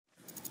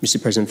Mr.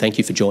 President, thank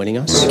you for joining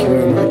us. Thank you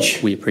very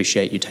much. We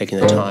appreciate you taking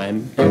the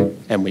time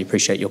and we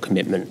appreciate your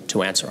commitment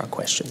to answer our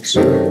questions.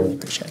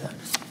 Appreciate that.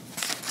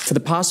 For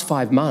the past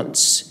 5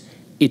 months,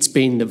 it's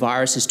been the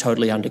virus is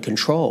totally under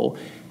control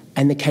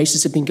and the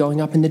cases have been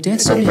going up in the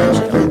deaths.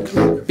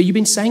 But you've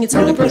been saying it's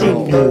under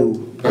control. Nobody knew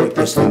what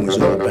this thing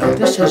was all about.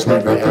 This has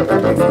never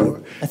happened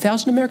before.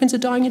 1,000 Americans are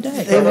dying a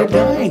day. They are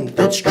dying.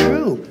 That's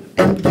true.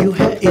 And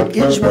it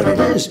is what it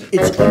is.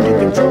 It's under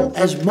control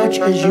as much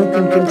as you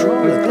can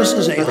control it. This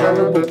is a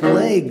horrible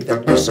plague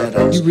that beset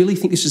us. You really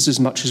think this is as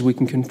much as we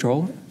can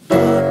control?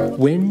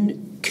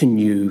 When can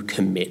you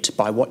commit,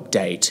 by what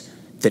date,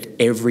 that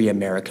every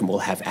American will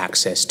have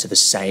access to the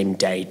same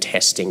day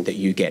testing that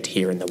you get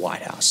here in the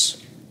White House?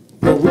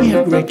 Well, we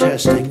have great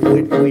testing.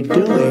 We're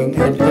doing,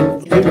 and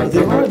you know,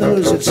 there are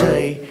those that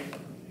say,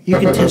 you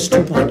can test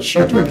too much.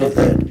 You do know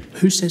that.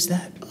 Who says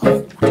that?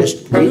 Oh,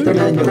 just read the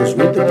manuals,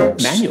 read the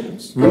books.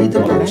 Manuals? Read the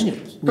What books.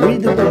 manuals?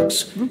 Read the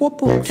books. What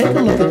books? Take a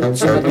look at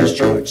some of these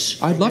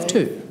charts. I'd love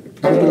to.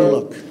 Give it a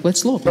look.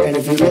 Let's look. And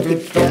if you look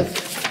at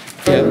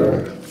death,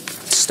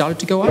 It's started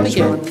to go up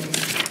again.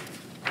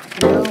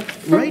 well,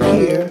 right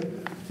here,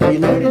 the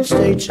United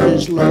States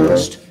is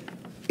lowest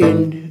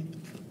in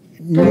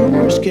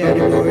numerous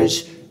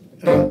categories.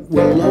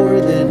 We're lower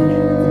than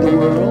the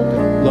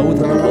world. Lower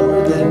than We're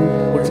lower than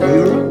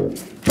Europe.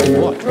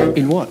 In what?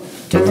 In what?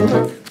 Take a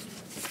look.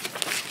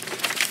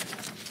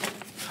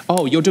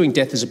 Oh, you're doing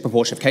death as a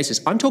proportion of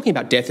cases. I'm talking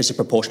about death as a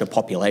proportion of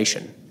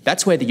population.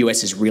 That's where the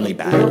US is really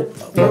bad.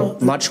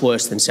 Much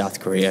worse than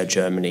South Korea,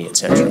 Germany,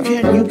 etc. You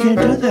can't do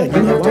that.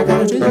 You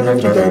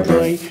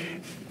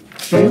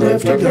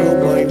have to go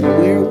by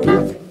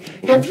where.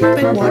 Have you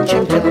been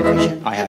watching television? I have.